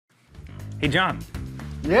Hey, John.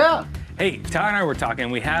 Yeah. Hey, Tyler and I were talking.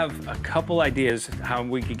 We have a couple ideas how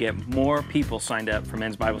we could get more people signed up for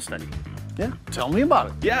men's Bible study. Yeah, tell me about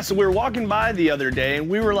it. Yeah, so we were walking by the other day and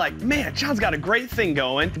we were like, man, John's got a great thing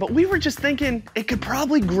going, but we were just thinking it could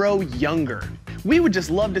probably grow younger. We would just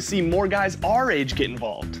love to see more guys our age get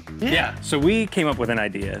involved. Yeah, so we came up with an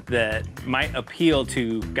idea that might appeal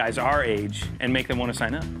to guys our age and make them want to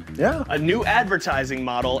sign up. Yeah. A new advertising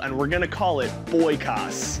model, and we're gonna call it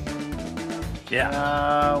Boikos.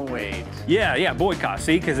 Yeah. Wait. Yeah, Boikos.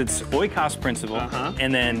 See, because it's Boikos principle,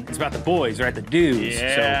 and then it's about the boys, right? The dudes.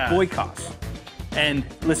 Yeah. So Boikos. And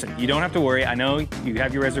listen, you don't have to worry. I know you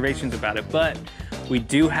have your reservations about it, but we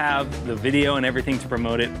do have the video and everything to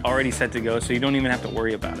promote it already set to go, so you don't even have to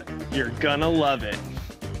worry about it. You're gonna love it.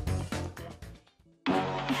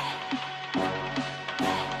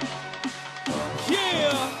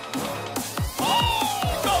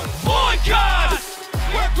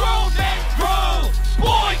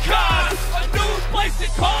 Place to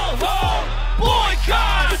call home,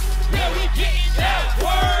 Boikos! Yeah, we getting that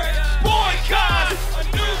word, Boikos! A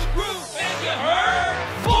new group, and you heard,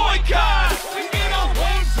 Boikos! We need a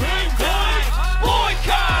one-dream night,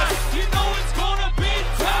 Boikos! You know it's gonna be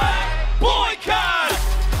tight, Boikos!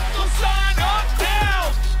 So sign up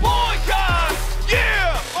now, Boikos!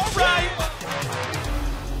 Yeah, all right!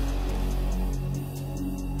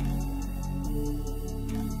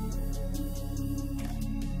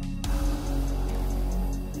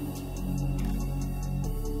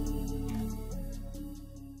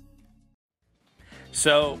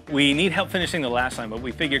 So we need help finishing the last line, but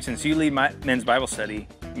we figured since you lead men's Bible study,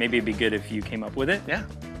 maybe it'd be good if you came up with it. Yeah.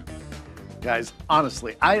 Guys,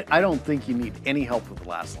 honestly, I don't think you need any help with the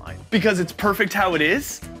last line. Because it's perfect how it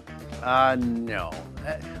is? No.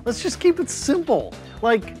 Let's just keep it simple.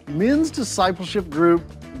 Like men's discipleship group,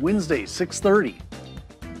 Wednesday, 6:30.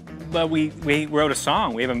 But we wrote a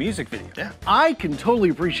song. We have a music video. Yeah. I can totally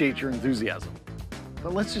appreciate your enthusiasm.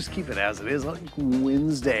 But let's just keep it as it is. Like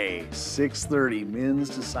Wednesday, 6:30, men's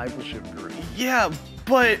discipleship group. Yeah,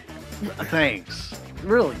 but... Thanks.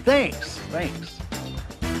 Really, thanks. Thanks.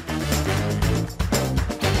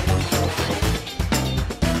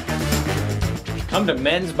 Come to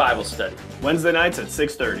men's Bible study. Wednesday nights at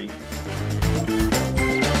 6:30.